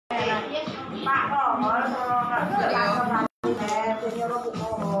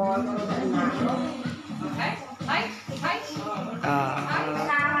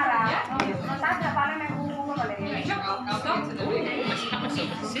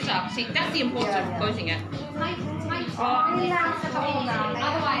See, that's the importance of closing it.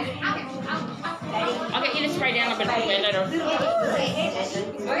 I'll get you to spray down a bit later.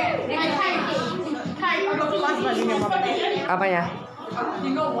 Apa ya?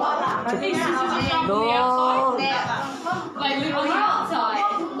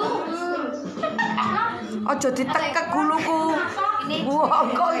 Ojo ditekek guluku. Wah,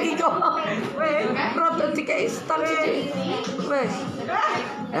 kok iki kok. Rada dikei stok iki. Wes.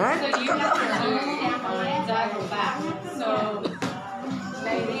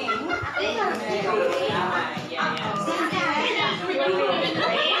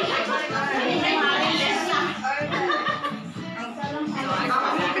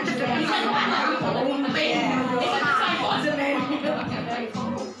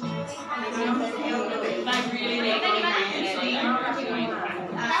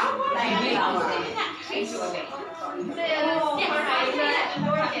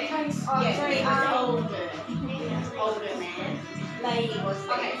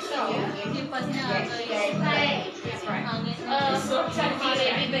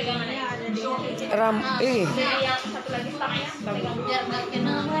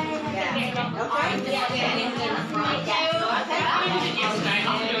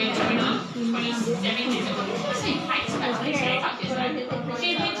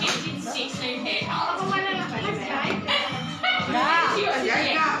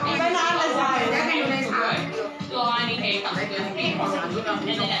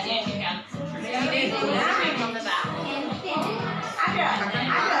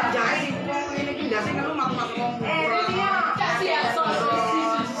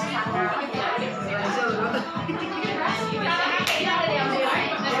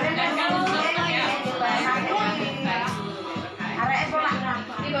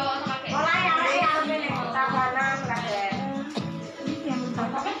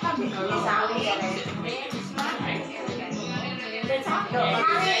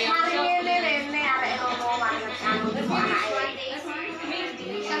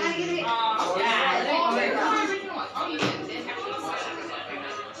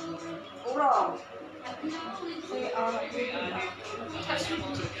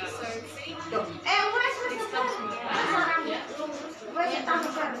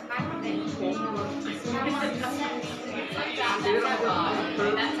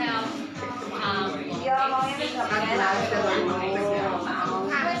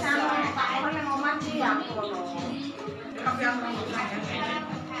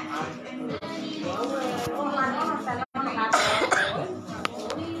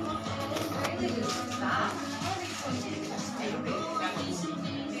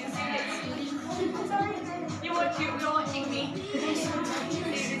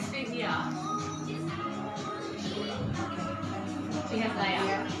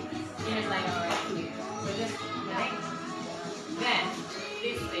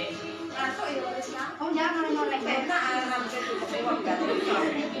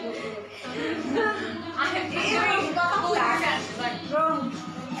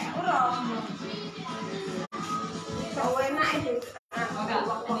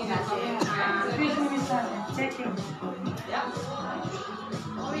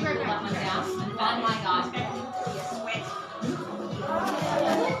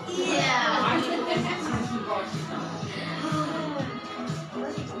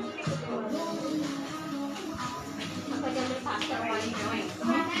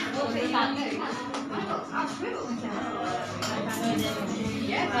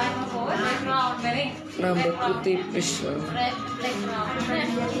 Rambutku tipis.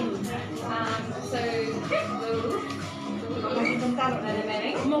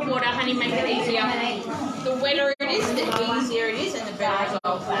 More water, honey, make it easier. The wetter it is, the easier it is, and the better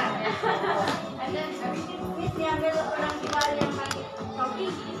result.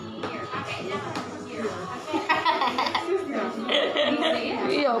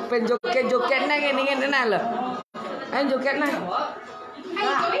 Iya, ben joget-joget nang ngene-ngene nah lho. Ayo joget nah.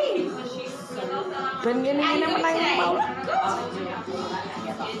 Ben ngene-ngene menang mau.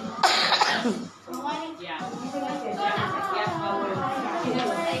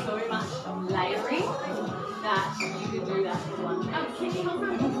 That you could do that for one.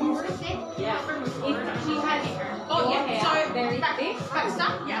 Yeah. If she had so very thick,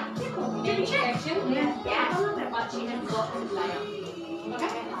 stuff. Yeah. Give me check. Yeah. But she had got to layer.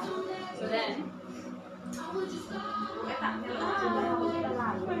 Okay. So then.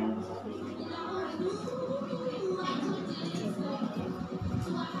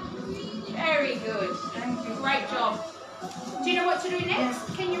 to do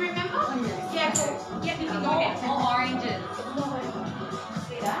next? Can you remember? Yeah, cool. Yeah, you can go ahead. More oranges.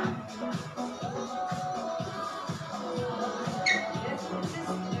 See that?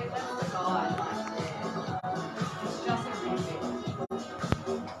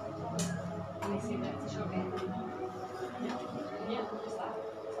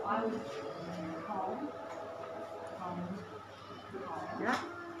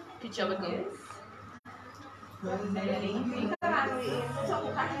 Good job, good.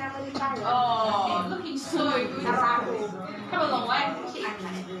 Oh, looking so good. Come a long way.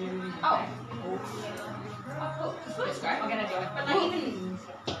 Oh. Oh, cool. That's great. I'm gonna do it. But like even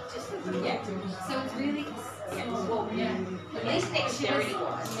just yeah. So it's really yeah. At least dexterity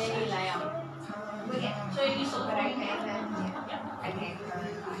wise. Many layer. So you sort of okay. Okay.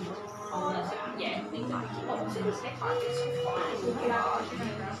 Yeah. Oh, so this next one is fine.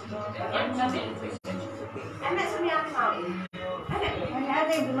 Yeah, that's it. Em mẹ xuống nhà nào đi? Em đã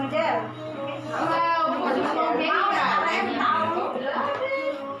đi từ mà chứ? Wow, what is all game that? Em tháo.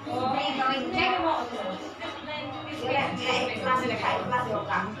 Đây rồi, check một. Đây, là sẽ khai, là sẽ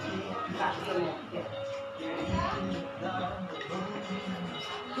cắm.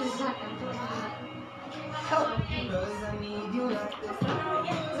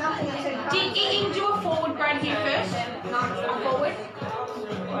 Did Ian do a forward braid here first? A forward?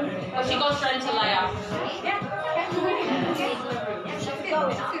 Or she goes straight into layer? Yeah.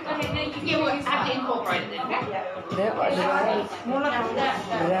 You will have to incorporate it then, okay? Dia Pak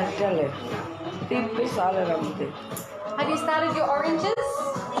Berat tipis soalnya rambutnya. Have you started your oranges?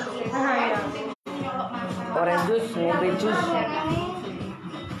 Orange juice, mobil juice.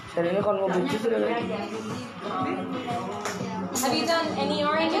 Dan ini kalau mobil juice udah lagi. Have you done any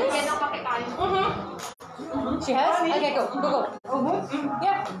oranges? She has? Okay, cool. Go.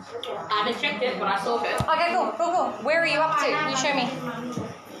 Yeah. I haven't checked it, but I saw her. Okay, cool. Where are you up to? You show me.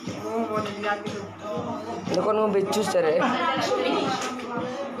 Ini kan mobil juice dari. Exactly.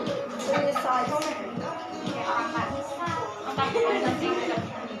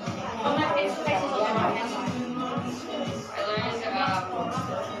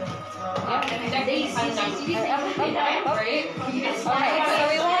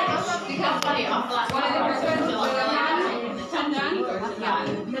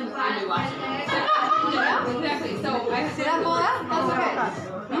 So I see that fall out. That's okay.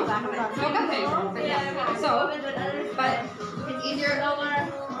 So, but It's easier lower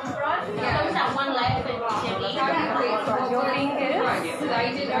front. Yeah. So that one leg that your fingers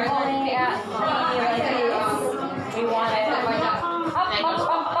are holding out like this. We want it up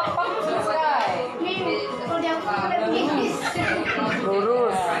to the sky.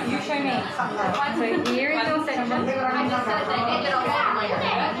 Lurus. You show me. So here is your section.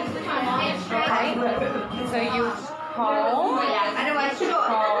 Okay. So you comb.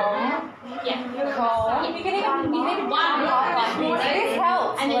 Comb. You can even one like this. This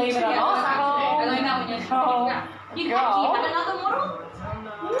helps. Believe it or not. Comb. Do you have another model?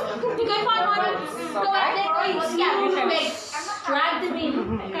 You go find one. Go out there, please. Yeah, drag them in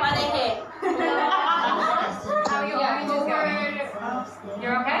by their hair.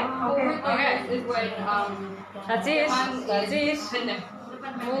 You're okay? Okay. Is when That's it.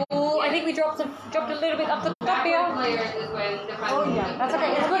 Ooh, I think we dropped a little bit up the top here. That's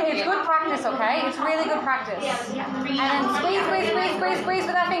okay. It's good practice, okay? It's really good practice. And then squeeze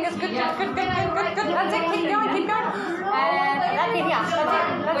with our fingers. Good. That's it. Keep going. And that's it. Yeah.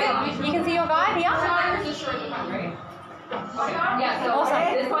 That's it. You can see your guide here. Awesome.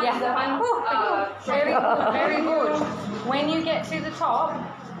 Yeah. Very good. When you get to the top,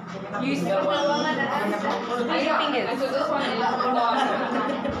 use your fingers.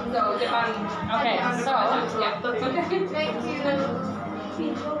 Okay, so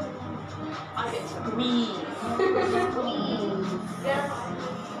squeeze.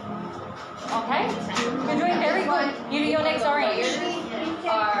 Okay, you're doing very good. You do your next orange.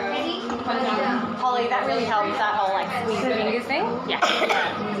 Holly, that really helps, that whole like squeeze the fingers thing. Yeah.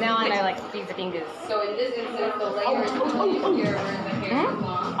 Now I know like squeeze the fingers. So in this instance, the layer is here where the hair is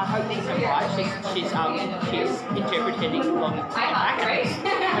long. I hope these are right. She's interpreting long Right? I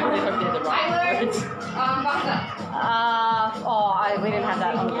really hope they're the right words. We didn't have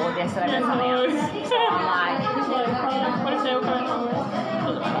that on the board yesterday. That's something else. I'm like, What if they were coming from?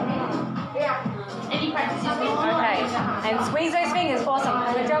 Any practices? okay, and squeeze those fingers. Awesome.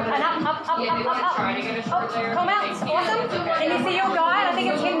 Good job. And up. Come out. Awesome. Can you see your guide? I think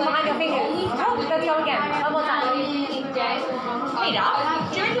it's hidden behind your fingers. Oh, let's go again. One more time. Peter,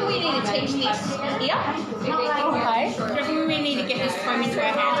 do you reckon we need to teach this here? Okay. Do you reckon we need to get this comb into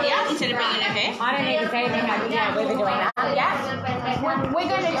her hands here instead of bringing it in her hair? I don't need to say anything. We've been doing that. Yeah. We're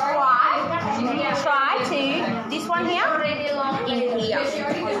going to try to this one here in here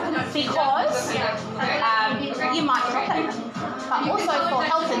because you might drop it. But also for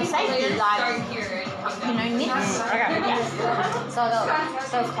health and safety, like knits. Okay. Yeah. So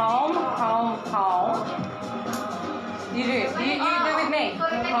comb. You do with me.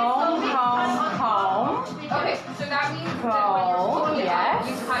 Comb. Okay, so that means Comb, yes.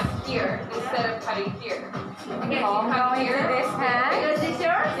 you cut here instead of cutting here. Comb going to this hand. Is this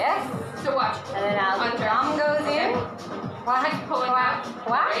yours? Yes. So watch. And then our thumb goes in. Quack, quack,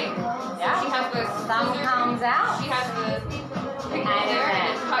 quack. She Yeah. has the Thumb comes out. She has the finger there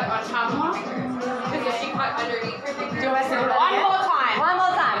and it's cut on top of her finger. Because if she cut underneath her finger. Do you want us to do that One again? more time. One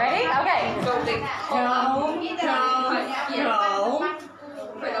more time. Ready? Okay. So they Comb.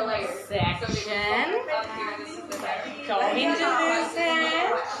 for the layer. Section. Up here, this is the layer. Go into this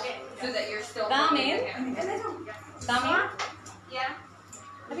hand. So that you're still Thumb in. Thumb in. Yeah.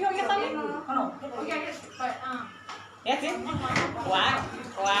 Have you got your thumb in? Oh no. Okay. But That's it. Quack, quack,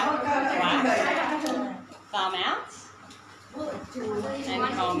 quack. Thumb out.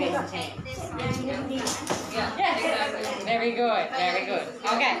 And comb in. yeah, exactly. Very good, very good.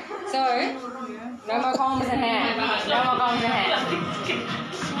 Okay, so no more combs in hand. No more combs in hand.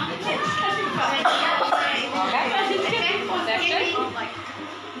 Okay. Section.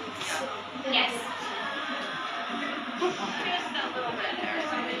 Yes.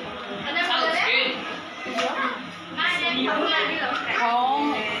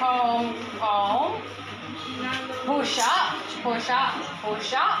 Comb. Push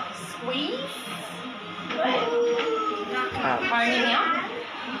up, squeeze. Comb in here.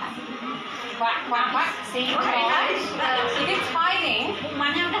 Quack. See, guys. If it's hiding,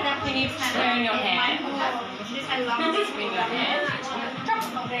 you need to turn your hand. Spin your hand.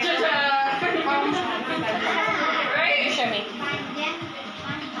 Right? Show me.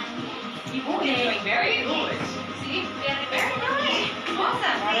 You're doing very good. See? Very good.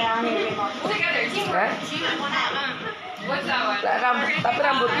 Awesome. Together. Kan? What's that one? Tapi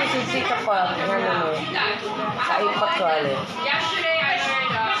rambutku sisi cepat ngono. Saipat soalnya. Yesterday I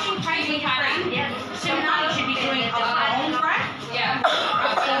learned crazy pattern. So now you should be doing a home front. Yeah. So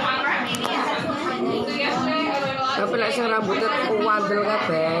yesterday I learned a lot. Tapi lek sing rambutnya kuandel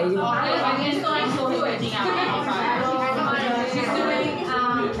kabeh.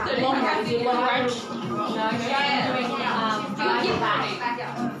 Long range.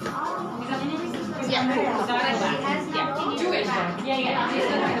 Yeah, cool. Yeah, do it. Yeah. Just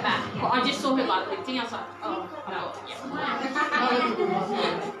look at the back. Well, I just saw her like lifting outside. Oh, no.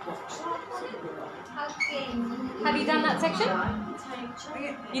 Have you done that section?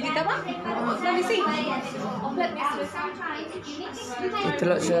 You did that one? Let me see.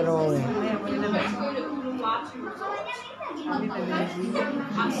 Delok sero.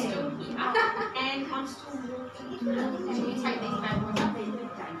 I'm still here. And I'm still walking. Can you take these back?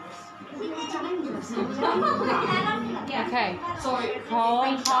 Okay. So Comb.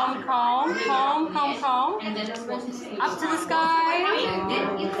 and then it's Up to the sky.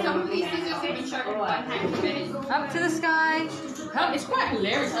 some of these scissors have been shown one hand. Up to the sky. Oh, it's quite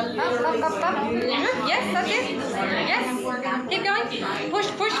hilarious. Up. Yes, that's it. Yes. Keep going. Push.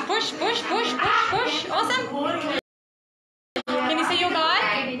 Awesome. Can you see your guy?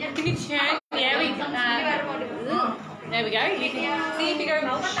 Can you turn? There we go. There we go. You can see if you go.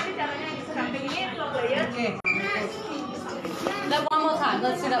 Okay. That one more time.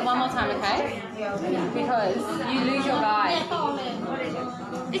 Let's do that one more time, okay? Because you lose your guide.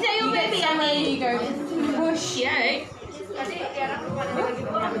 Is that your baby? Somewhere you go push. Yeah.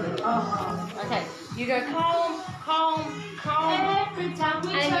 Okay. You go comb. Every time we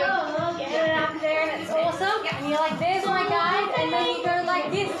And you get it up there and it's awesome. And you're like, there's my guide. And then you go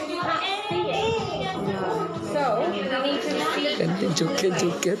like this and you can't see it. So you need to see.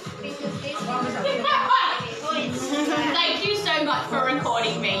 Joget. Thank you so much for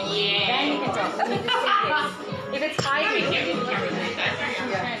recording me. Yeah. Then you can drop. You need to see this. If it's hiding. Can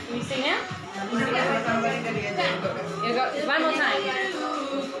you see now? You go one more time.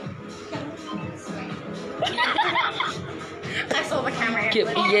 I saw the camera.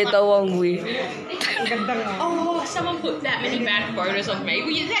 Piye to wong kuwi. Oh, someone put that many bad photos of me.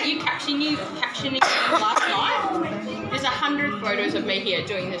 Is that you captioning last night? There's 100 photos of me here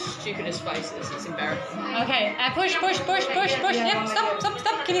doing the stupidest faces. It's embarrassing. Okay, push. Yep,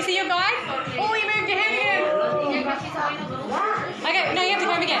 stop. Can you see your guide? Oh, you moved your hand again. Okay, no, you have to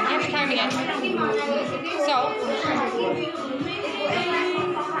comb again. So,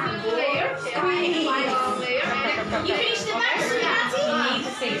 You finished the back, you need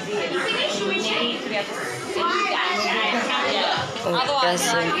to see this. You need to be able have to sit down. Yeah. Otherwise,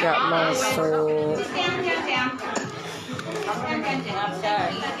 Enggak masuk.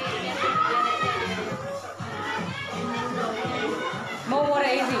 More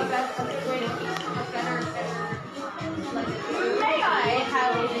water, easy. May I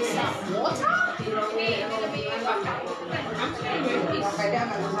have some water? Okay,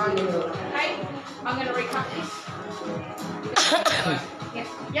 I'm going to recut this.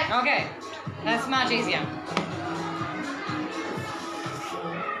 Yeah. Okay, that's much easier.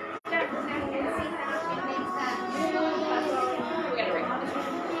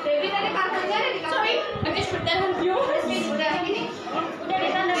 Sorry, I just put that on yours.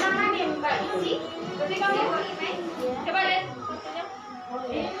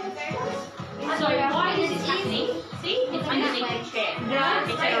 So why is this happening? See, it's underneath the chair.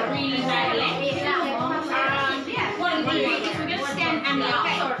 It's like a really bad length. What we're doing is we're going to stand and up.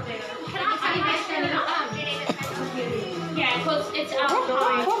 Can I stand it up? Yeah, because it's our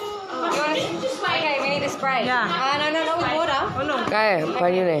just wait. Okay, we need a spray. Yeah. No, with water. Okay,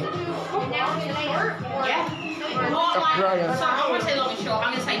 banyu nih. Yeah. Ceplok ya. So I won't say long and short.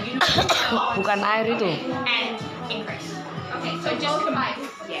 I'm going to say uniform Bukan air itu. and increase. Okay, so just combine.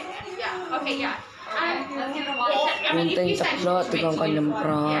 Yeah. Okay, yeah. Let's give it a while. Gunting ceplok dikongkon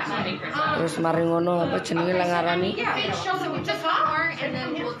nyemprot. Terus mari ngono apa jenenge lah ngarani? Yeah, show them with the flour and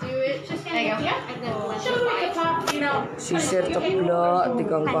then we'll do it. Just There you go. yeah. And then we'll show them with the flour, you know. Sisir ceplok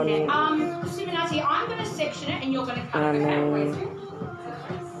dikongkon Siminati, I'm going to section it and you're going to cut it. anu.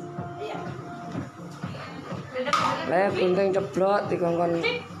 Lah gunting ceplok dikongkon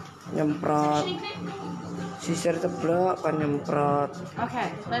nyemprot. Sisir ceplok kan nyemprot. Okay,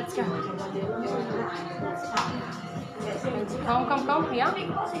 let's go. Come, yeah?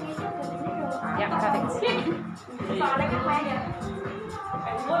 Yeah, perfect.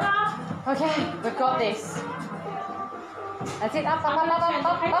 Okay, we've got this. That's it, up.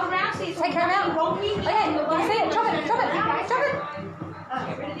 Take her out. Okay, you see it? Chop it.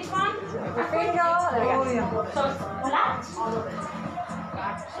 Get rid of this one. Your finger. There we go. So it's flat.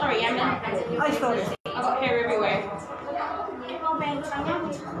 Sorry, I've got hair everywhere.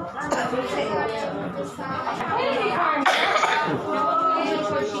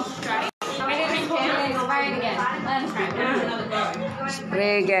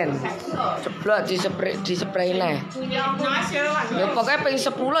 Spray again. Ceplok di spray lah. Ya pokoknya ping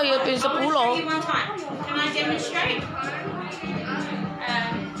 10 ya ping 10. Can I demonstrate?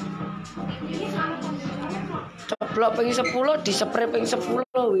 Ceplok ping 10 di spray ping 10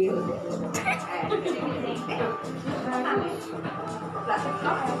 wih.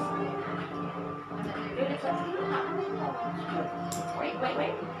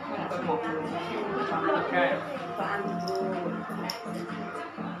 Wait.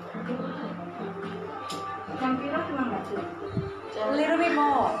 A little bit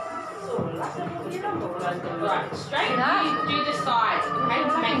more. Right, straight. You do the sides, okay,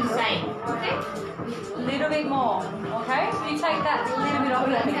 to make the same. Okay. A little bit more. Okay? You take that little bit off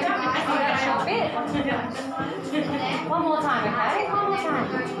your finger. See that short bit? One more time, okay? One more time.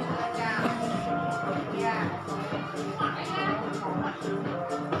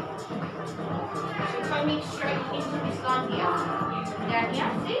 Coming straight into this line here. Yeah,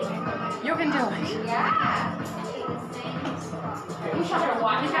 see? You can do it. We shall have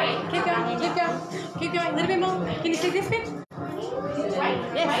one, okay? Keep going. Keep going. A little bit more. Can you see this bit? Wait.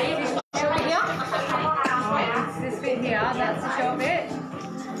 Yes. This bit here. This bit here. That's the short bit.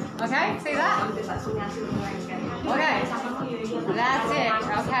 Okay. See that? Okay. That's it.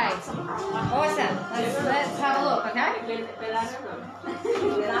 Okay. Awesome. Let's have a look. Okay.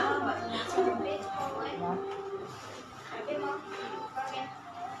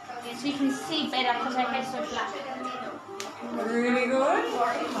 So you can see better because her hair's so flat. Really good.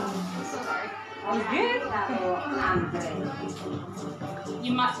 Good.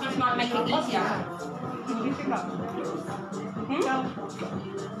 You might make it easier.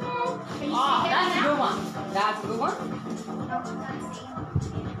 Oh, that's a good one. That's a good one.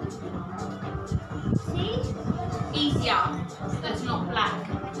 See? Easier. So it's not black.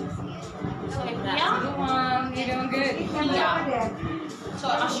 So That's here. a good one. You're doing good. Here. So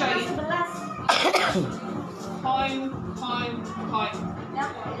I'll show you. Home.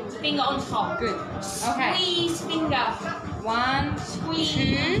 Finger on top. Good. Okay. Squeeze finger. 1, 2,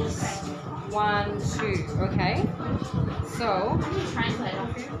 Squeeze. 1, 2. Okay. So Translate.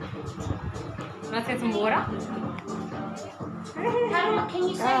 let's get some water. Can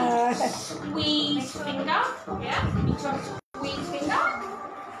you say squeeze finger? Yeah. You try to squeeze finger.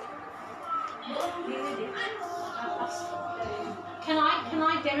 Can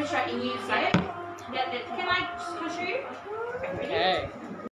I demonstrate and you say it? Can I show you? Okay.